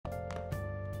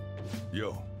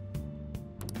Yo.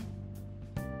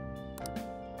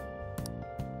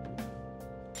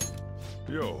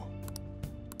 Yo.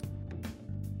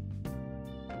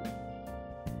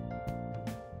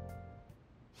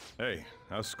 Hey,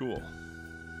 how's school?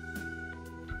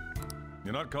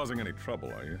 You're not causing any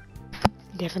trouble, are you?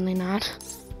 Definitely not.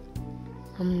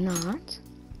 I'm not.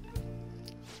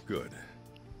 Good.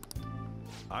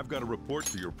 I've got to report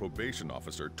to your probation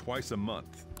officer twice a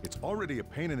month. It's already a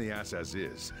pain in the ass as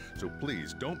is, so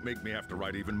please don't make me have to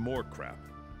write even more crap.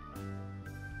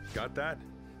 Got that?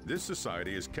 This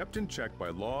society is kept in check by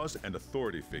laws and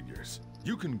authority figures.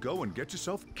 You can go and get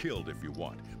yourself killed if you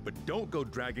want, but don't go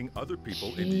dragging other people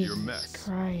into your mess.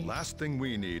 Christ. Last thing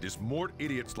we need is more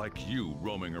idiots like you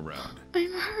roaming around.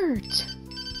 I'm hurt.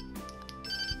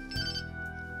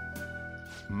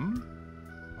 Hmm?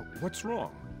 What's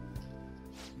wrong?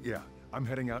 Yeah, I'm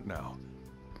heading out now.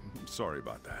 Sorry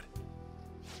about that.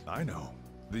 I know.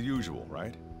 The usual,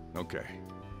 right? Okay.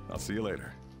 I'll see you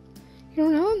later. You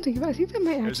don't know? I think that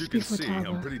might As actually you be can see, Futaba.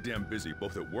 I'm pretty damn busy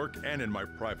both at work and in my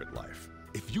private life.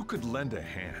 If you could lend a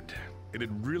hand,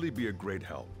 it'd really be a great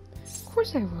help. Of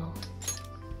course I will.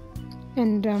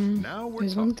 And, Now we're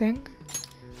there's one thing.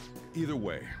 Either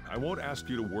way, I won't ask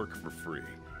you to work for free.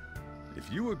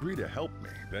 If you agree to help me,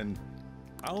 then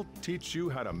I'll teach you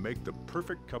how to make the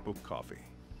perfect cup of coffee.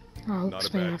 I'll Not a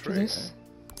explain bad after trade, this.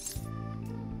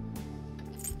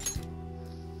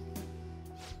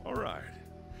 All right.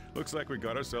 Looks like we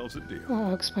got ourselves a deal. Well,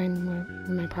 I'll explain what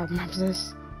my problem after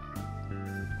this.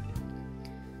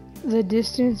 The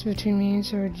distance between me and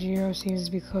Sojiro seems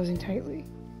to be closing tightly.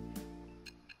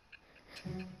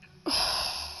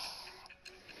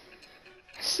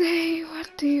 Say, what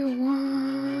do you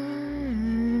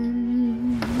want?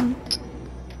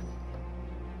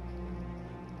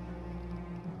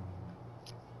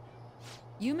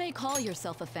 You may call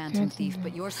yourself a phantom thief,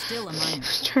 but you're still a minor.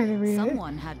 Just trying to read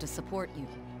Someone had to support you.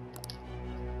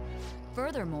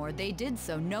 Furthermore, they did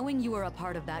so knowing you were a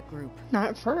part of that group. it. Not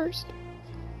at first.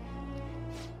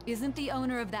 Isn't the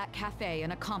owner of that cafe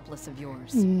an accomplice of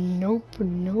yours? Nope,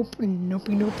 nope, nope,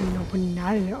 nope, nope,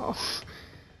 not at all.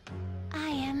 I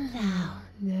am thou.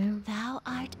 No. Thou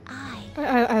art I.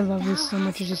 I love this so Thou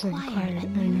much, it's just hast like acquired quiet. a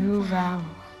A new new vow. vow.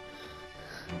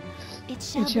 It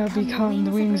shall, It shall become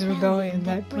the wings of rebellion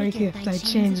that breaketh thy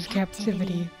chains of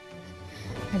captivity.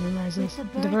 I memorize this.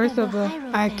 The birth of the...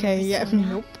 Okay, yeah,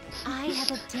 nope. I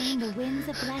have obtained the winds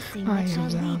of blessing I that shall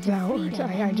am thou, lead to thou art freedom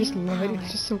I. I and just new love it, power.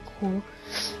 it's just so cool.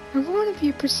 I want to be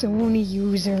a Persona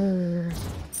user.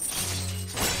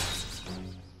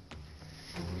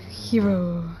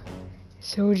 Hero.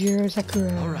 Sojiro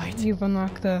Sakura. Alright. You've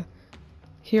unlocked the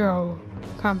hero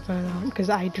confidant, because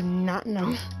I do not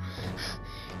know.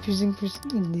 Choosing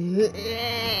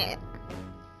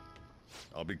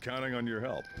I'll be counting on your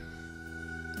help.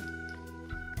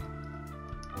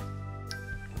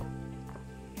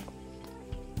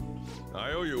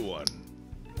 I owe you one.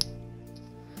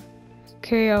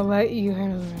 Okay, I'll let you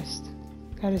handle the rest.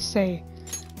 Gotta say,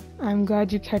 I'm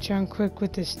glad you catch on quick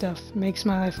with this stuff. Makes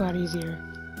my life a lot easier.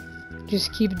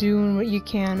 Just keep doing what you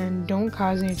can and don't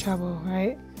cause any trouble,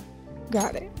 right?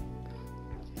 Got it.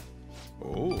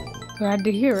 Oh. Glad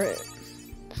to hear it.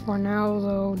 For now,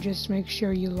 though, just make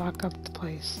sure you lock up the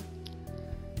place.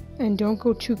 And don't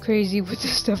go too crazy with the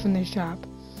stuff in the shop.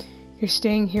 You're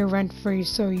staying here rent-free,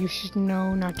 so you should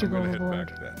know not to I'm go gonna head overboard.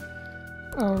 back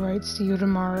then. Alright, see you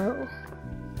tomorrow.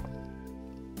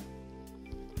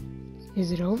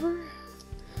 Is it over?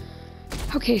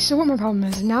 Okay, so what my problem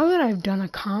is, now that I've done a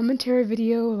commentary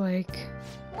video, like,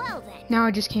 Well then. now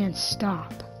I just can't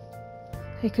stop.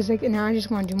 Because, like, now I just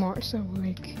want to do more, so,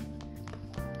 like,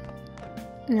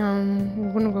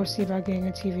 we're gonna go see about getting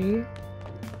a TV.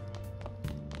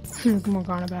 More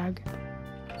gone a bag.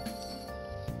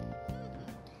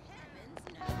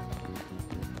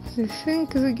 The thing,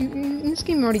 because like, in this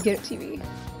game you already get a TV.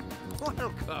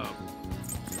 Welcome.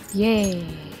 Yay!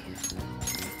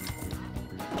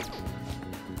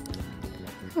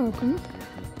 Welcome.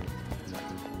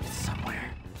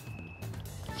 Somewhere.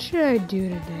 What should I do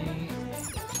today?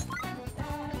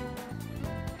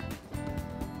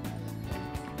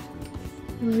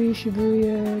 Movie,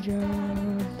 Shibuya,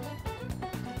 job,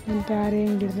 and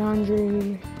batting, do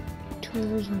laundry,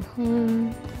 chores and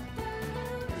home.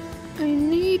 I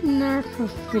need more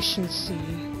proficiency.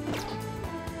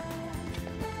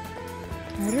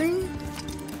 Battering?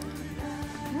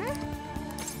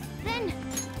 Then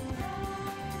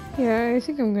Yeah, I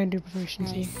think I'm gonna do I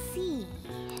proficiency. see.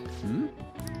 Hmm?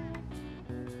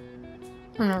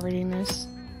 I'm not reading this.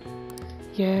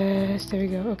 Yes, there we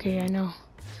go. Okay, I know.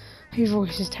 My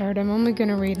voice is tired. I'm only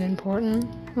gonna read important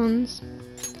ones.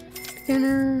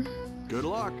 Scanner. Good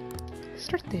luck.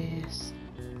 Start this.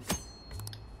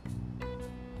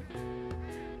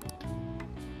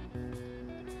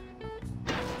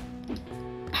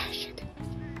 Ah, shit.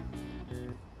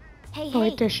 Hey, Oh, hey.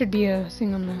 wait, there should be a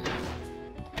thing on the...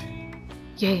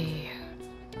 Yay.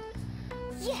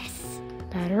 Yes.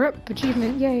 Batter up.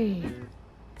 Achievement. Yay.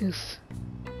 Oof.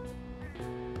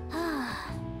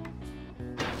 Ah.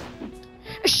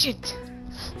 Shit.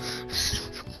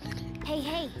 Hey,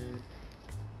 hey.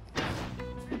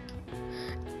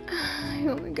 I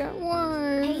only got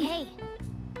one. Hey, hey.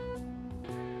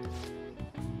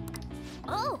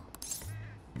 Oh.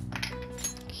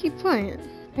 Keep playing.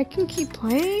 I can keep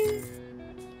playing?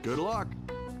 Good luck.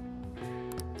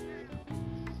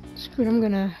 Screw it, I'm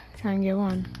gonna try and get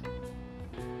one.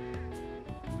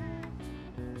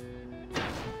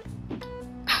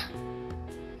 Ah.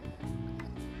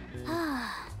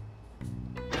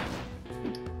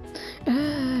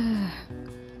 Ah.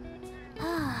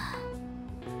 Ah.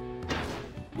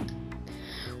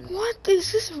 What?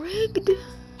 Is this rigged?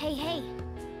 Hey, hey.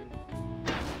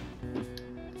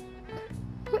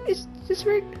 What is this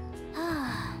rigged?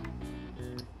 Ah.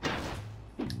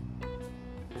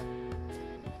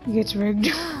 It's rigged.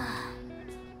 Ah.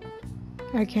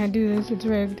 I can't do this, it's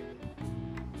rigged.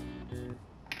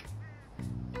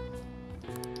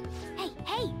 Hey,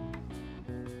 hey.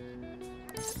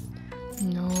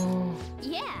 No.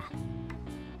 Yeah.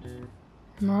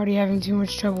 I'm already having too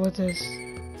much trouble with this.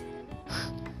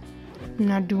 I'm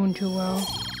not doing too well.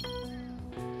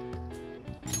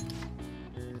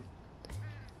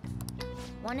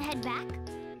 Wanna head back?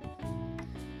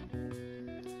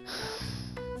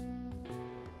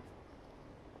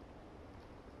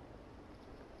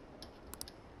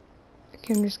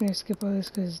 Okay, I'm just gonna skip all this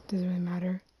because it doesn't really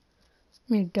matter.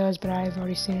 I mean, it does, but I've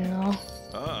already seen it all.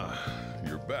 Ah,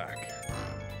 you're back.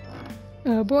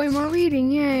 Boy, more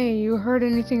reading, yay! You heard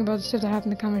anything about the stuff that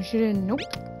happened to Kamoshida? Nope.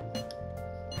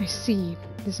 I see.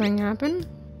 Did something happen?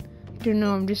 I don't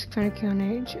know, I'm just kind of killing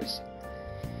ages.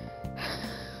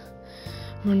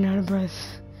 I'm running out of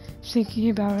breath. Thinking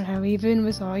about how even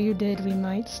with all you did, we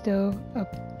might still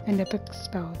end up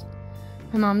expelled.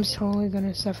 My mom's totally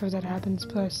gonna suffer if that happens,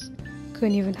 plus,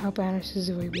 couldn't even help Anna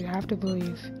Suzuki, we have to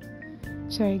believe.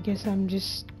 So I guess now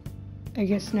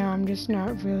I'm just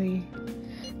not really...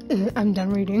 I'm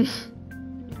done reading.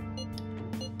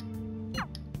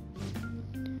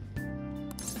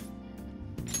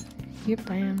 Yep,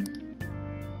 I am.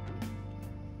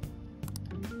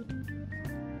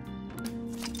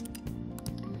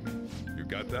 You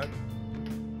got that?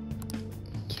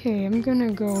 Okay, I'm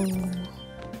gonna go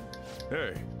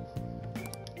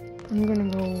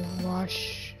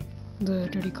wash the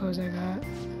dirty clothes I got.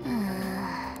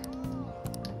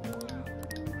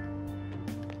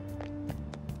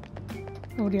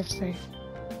 Oh, what do you have to say?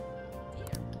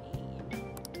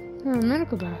 Oh,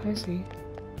 medical bath, I see.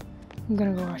 I'm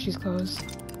gonna go wash these clothes.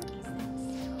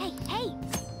 Hey, hey.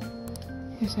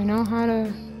 Yes, I know how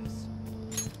to...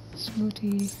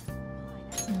 Smoothie.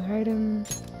 Another item.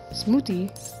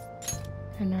 Smoothie.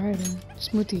 Another item.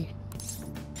 Smoothie.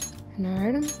 Another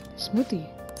item. Smoothie.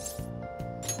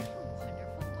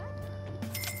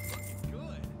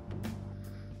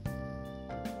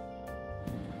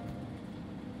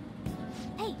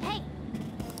 Hey, hey.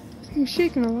 You're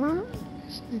shaking a lot.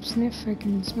 Sniff, I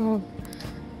can smell.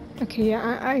 Okay,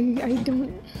 yeah, I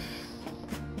don't.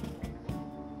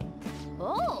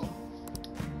 Oh.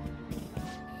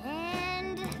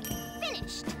 And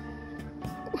finished.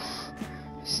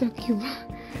 Suck your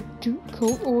Duke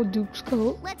coat, old Duke's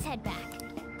coat. Let's head back.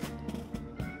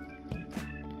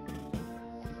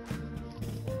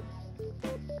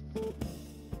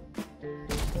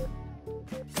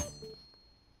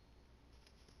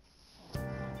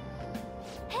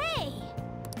 Hey.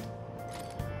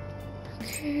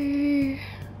 Okay.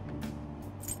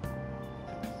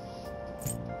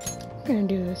 I'm gonna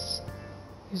do this.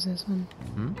 Use this one.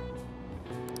 Hmm?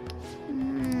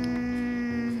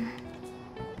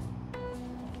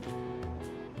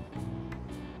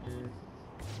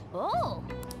 Oh.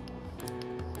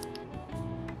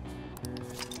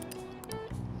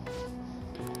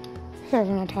 Sorry if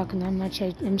I'm not talking that much.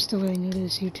 I'm still really new to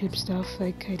this YouTube stuff.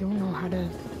 Like, I don't know how to...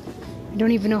 I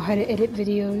don't even know how to edit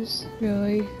videos,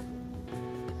 really.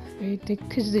 I think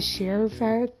because the share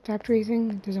factory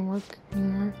thing doesn't work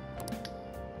anymore.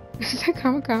 Is that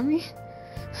Kamakami?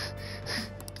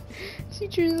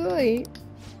 Teacher's late.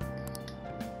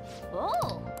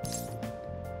 Oh.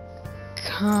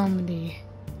 Comedy.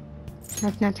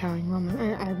 Not telling, Roman.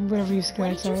 Whatever you say, What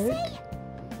did you sorry. say?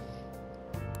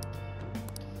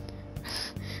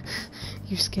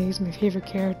 Yusuke is my favorite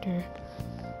character.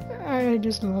 I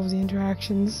just love the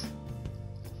interactions.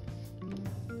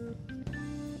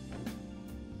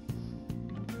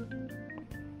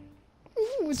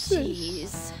 Ooh, what's this?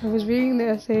 Jeez. I was reading the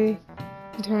essay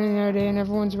internally the other day and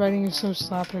everyone's writing is so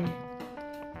sloppy.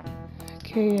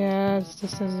 Okay, yeah, this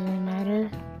doesn't really matter.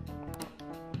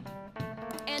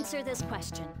 Answer this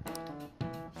question.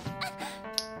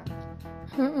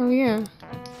 Oh yeah.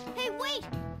 Hey, wait!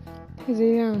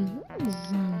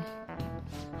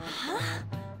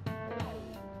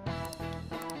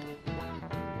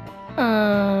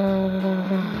 Oh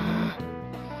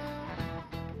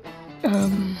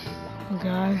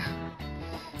god.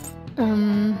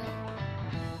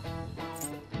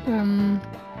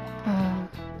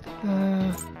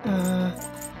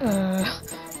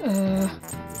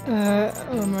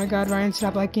 Oh my god, Ryan,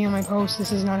 stop liking on my post.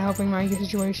 This is not helping my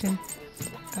situation.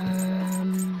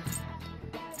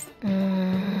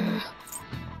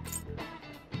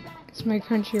 Is my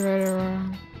country right or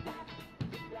wrong?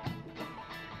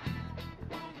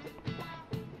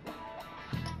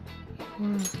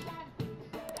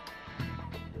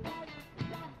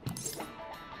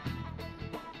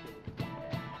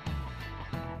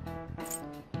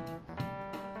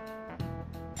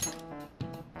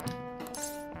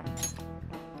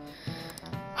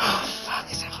 Oh fuck,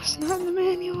 that was not in the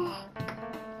manual.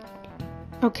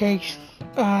 Okay,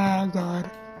 god.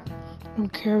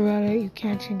 Don't care about it, you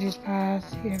can't change his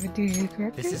path, you have it digitally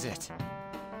corrected. This is it.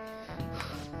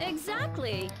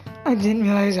 Exactly. I didn't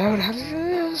realize I would have to do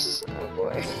this. Oh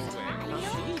boy.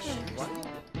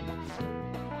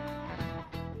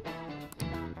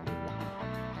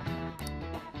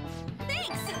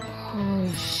 Thanks!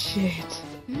 Holy shit.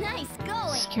 Nice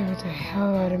going! Scared the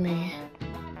hell out of me.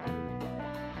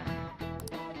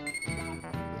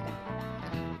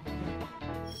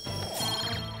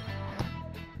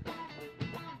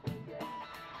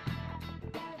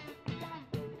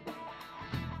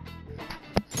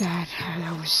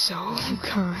 That was so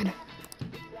good.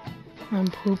 I'm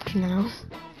pooped now.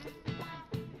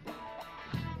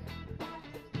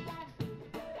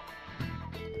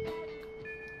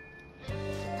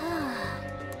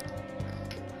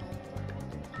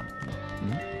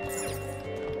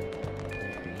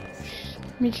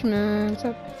 Michima, what's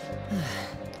up?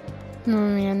 No,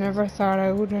 I never thought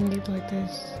I would end up like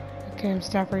this. Okay, I'm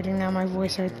stop reading now. My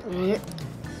voice hurts.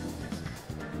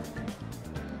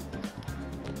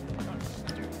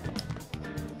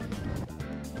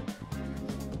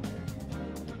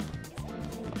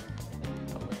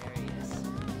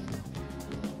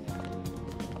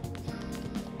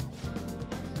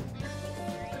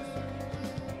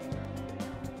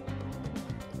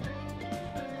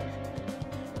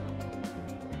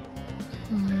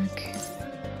 Okay.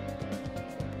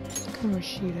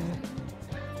 Kamoshida.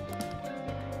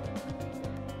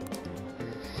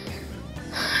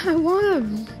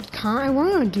 I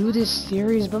wanna do this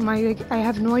series, but I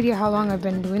have no idea how long I've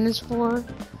been doing this for.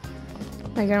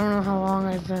 Like, I don't know how long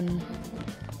I've been.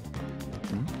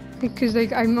 Because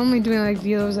I'm only doing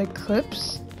videos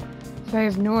clips. So I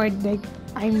have no idea.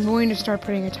 I'm going to start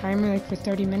putting a timer for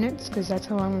 30 minutes because that's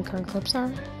how long my current clips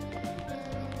are.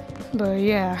 But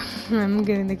yeah, I'm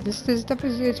getting this stuff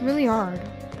it's really hard.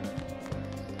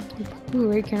 Ooh,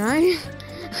 wait, can I?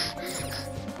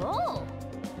 Oh!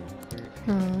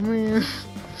 Oh man.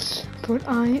 But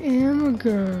I am a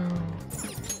girl.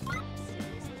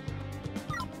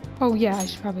 Oh yeah, I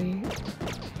should probably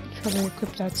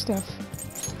equip that stuff.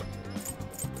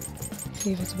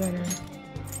 See if it's better.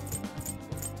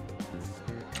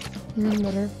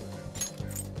 Better.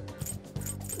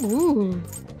 Ooh.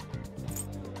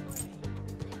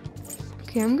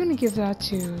 Okay, I'm gonna give that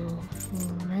to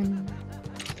Ren.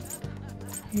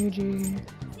 Yuji.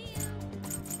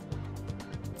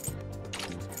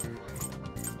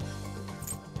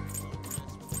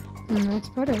 And that's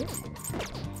about it.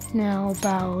 Now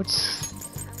about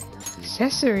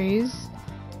accessories.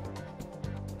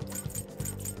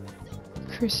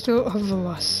 Crystal of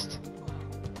Lust.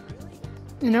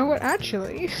 You know what,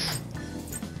 actually?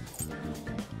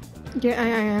 Yeah, I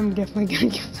am definitely gonna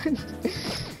give that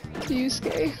to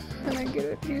Yusuke when I get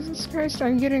it. Jesus Christ,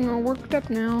 I'm getting all worked up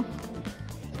now.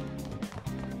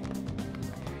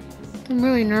 I'm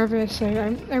really nervous.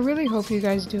 I really hope you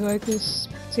guys do like this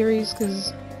series,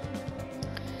 because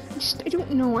I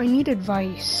don't know, I need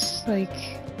advice. I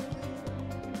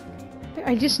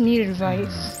just need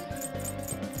advice.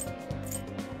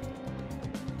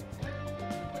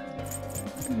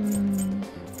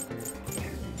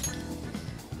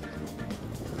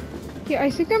 Yeah, I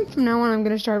think from now on I'm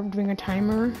gonna start doing a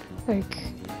timer,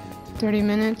 30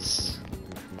 minutes.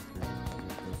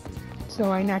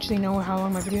 So I naturally know how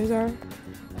long my videos are.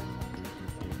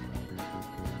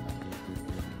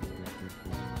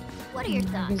 What are your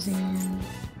thoughts? Magazine.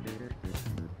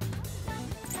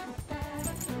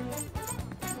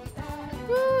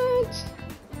 What?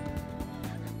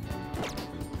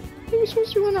 You were supposed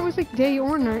to do one that was like day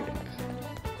or night.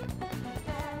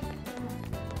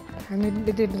 I mean,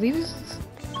 did they believe this?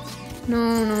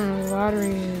 No, the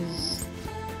lottery is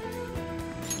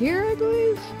here, I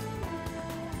believe.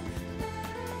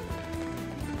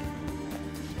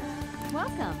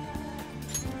 Welcome.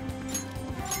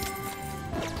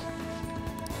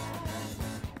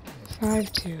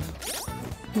 $5-2.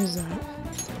 Who's that?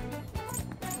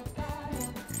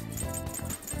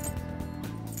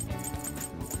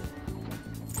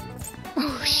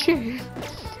 Oh shit!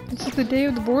 This is the day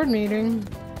of the board meeting.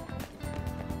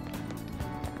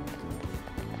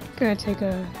 Gonna take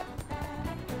a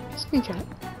screenshot.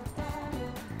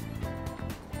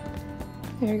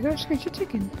 There you go, screenshot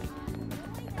taken.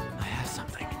 I have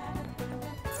something.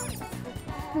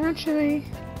 Actually,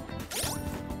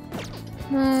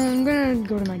 no, I'm gonna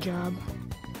go to my job.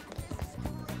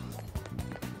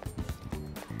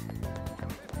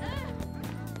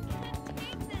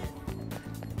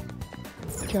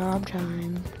 Job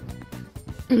time.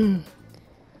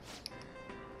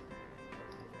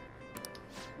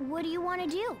 What do you want to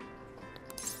do?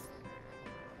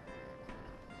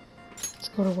 Let's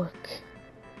go to work.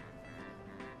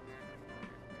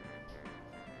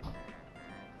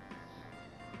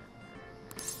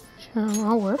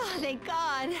 I'll work. Oh, thank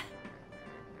God.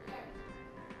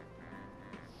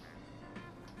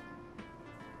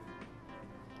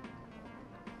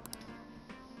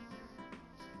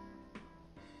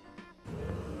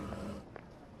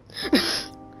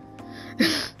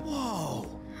 Whoa!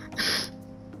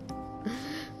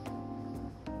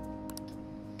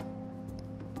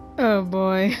 Oh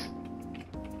boy.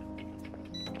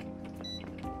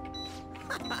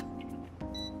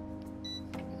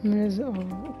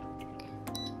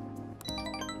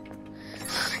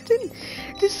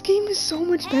 This game is so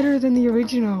much better than the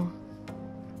original.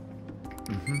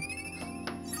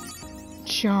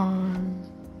 Charm.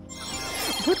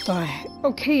 What the heck?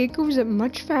 Okay, it goes up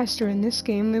much faster in this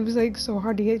game. It was like so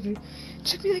hard to get. It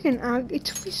took me like an hour. It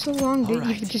took me so long to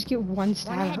even just get one Want to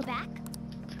stat head up. back?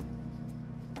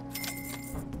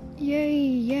 Yay,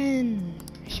 yen.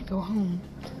 I should go home.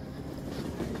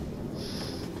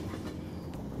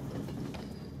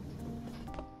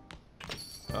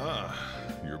 Ah,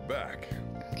 you're back.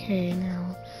 Okay,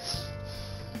 now.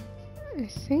 I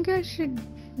think I should.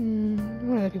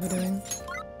 What are other people doing?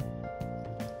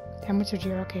 Damn, what's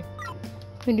Sojiro? Okay.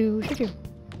 Can do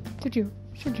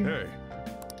Sojiro. Hey,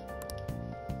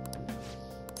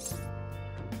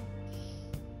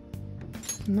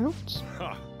 Melt.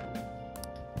 ha!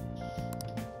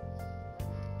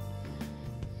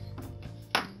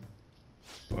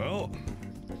 Well,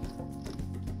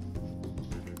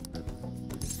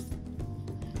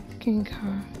 Making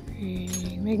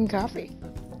coffee. Making coffee.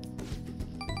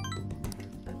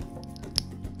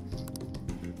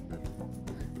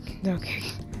 Okay.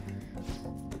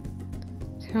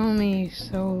 Tell me,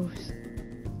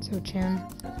 Chan.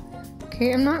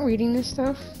 Okay, I'm not reading this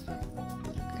stuff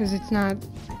because it's not.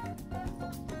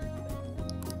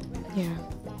 Yeah,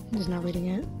 I'm just not reading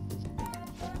it.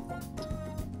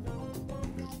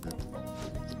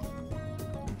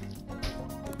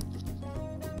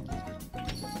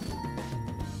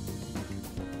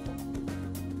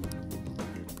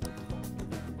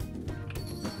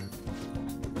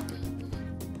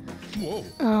 whoa.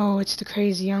 Oh, it's the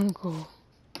crazy uncle.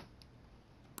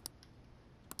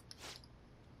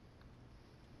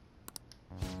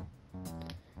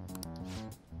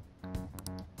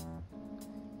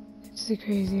 It's the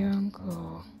crazy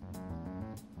uncle.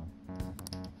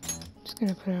 Just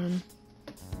gonna put on.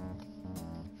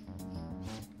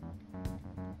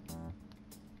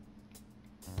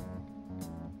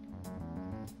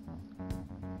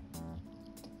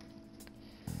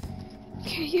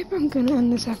 Okay, yep, I'm gonna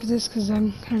end this after this because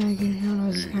I'm kind of getting, I don't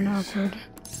know, this is kind of awkward.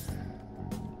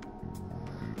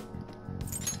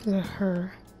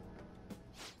 Her.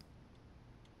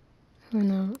 Who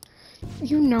knows?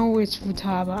 You know it's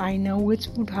Futaba. I know it's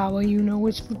Futaba. You know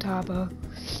it's Futaba.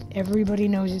 Everybody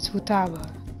knows it's Futaba.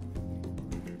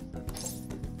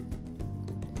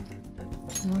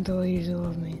 I want the ladies to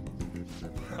love me.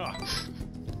 Ha.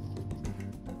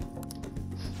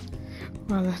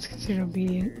 Wow, that's considered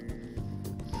obedient.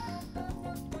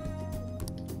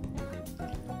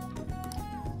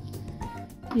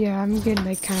 Yeah, I'm getting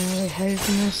like kind of lightheaded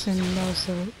from this, and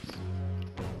also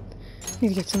need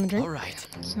to get some drink. All right.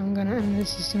 So I'm gonna end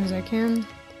this as soon as I can,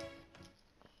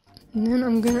 and then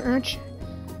I'm gonna actually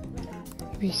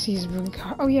BC's bring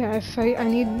car. Oh yeah, if I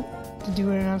need to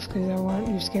do it enough because I want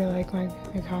you to like my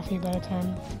coffee by the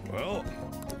time. Well,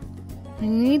 I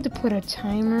need to put a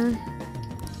timer.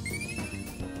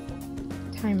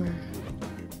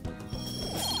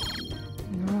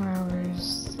 No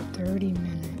hours, 30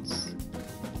 minutes.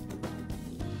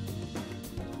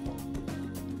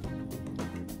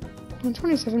 Well,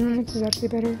 27 minutes is actually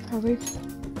better, probably.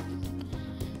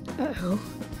 Uh-oh.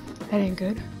 That ain't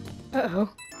good. Uh-oh.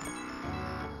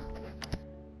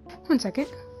 1 second.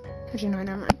 Actually, no,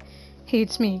 never mind. Hey,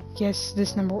 it's me. Yes,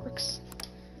 this number works.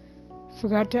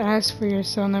 Forgot to ask for your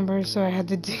cell number, so I had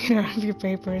to dig it out of your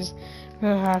papers.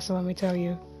 Real hassle, let me tell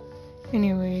you.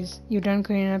 Anyways, you done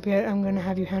cleaning up yet? I'm gonna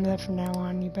have you handle that from now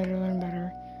on. You better learn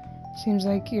better. Seems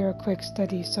like you're a quick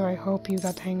study, so I hope you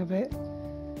got the hang of it.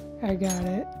 I got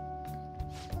it.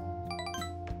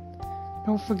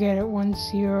 Don't forget it,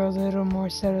 once you're a little more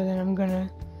settled, then I'm gonna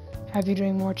have you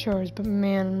doing more chores. But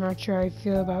man, I'm not sure how I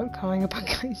feel about calling up a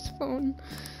guy's phone.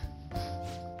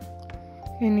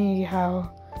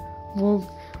 Anyhow, we'll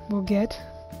get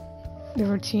the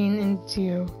routine into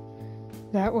you.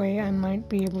 That way I might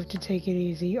be able to take it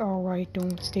easy. Alright,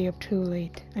 don't stay up too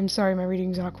late. I'm sorry, my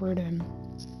reading's awkward.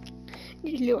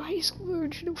 Little high schooler,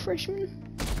 little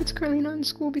freshman. It's currently not in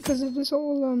school because of this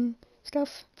whole,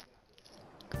 stuff.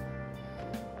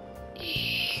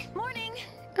 Morning!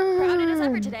 Crowded as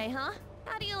ever today, huh?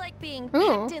 How do you like being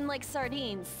packed in like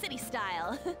sardines, city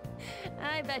style?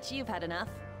 I bet you've had enough.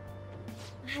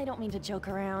 I don't mean to joke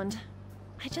around.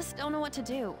 I just don't know what to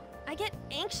do. I get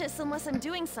anxious unless I'm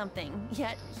doing something,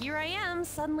 yet here I am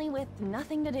suddenly with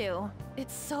nothing to do.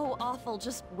 It's so awful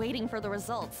just waiting for the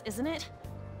results, isn't it?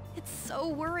 It's so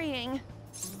worrying.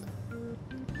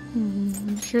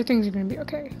 I'm sure things are gonna be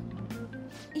okay.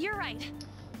 You're right.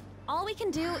 All we can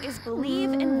do is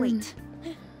believe and wait.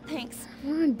 Thanks. I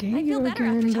wanna date I feel you better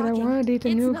again, after but I talking. wanna date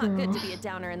the new It's not girl. good to be a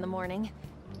downer in the morning.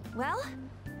 Well,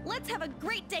 let's have a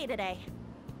great day today.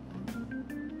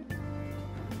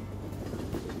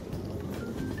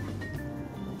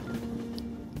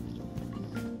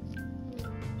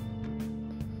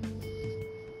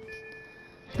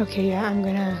 Okay, yeah, I'm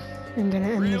gonna end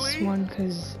this one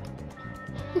because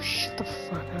shut the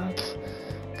fuck up.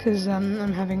 Cause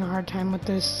I'm having a hard time with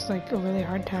this, like a really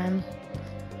hard time.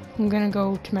 I'm gonna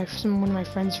go to one of my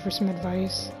friends for some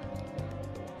advice.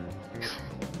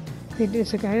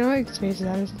 It's like I don't like spaces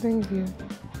out or something. If you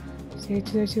stay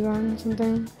too long or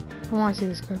something, I want to see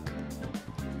this cook.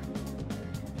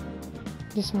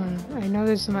 This one. I know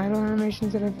there's some idle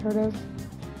animations that I've heard of.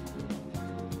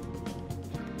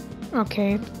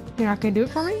 Okay, you're not gonna do it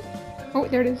for me? Oh,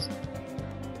 there it is.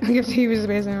 I guess he was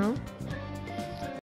spacing out.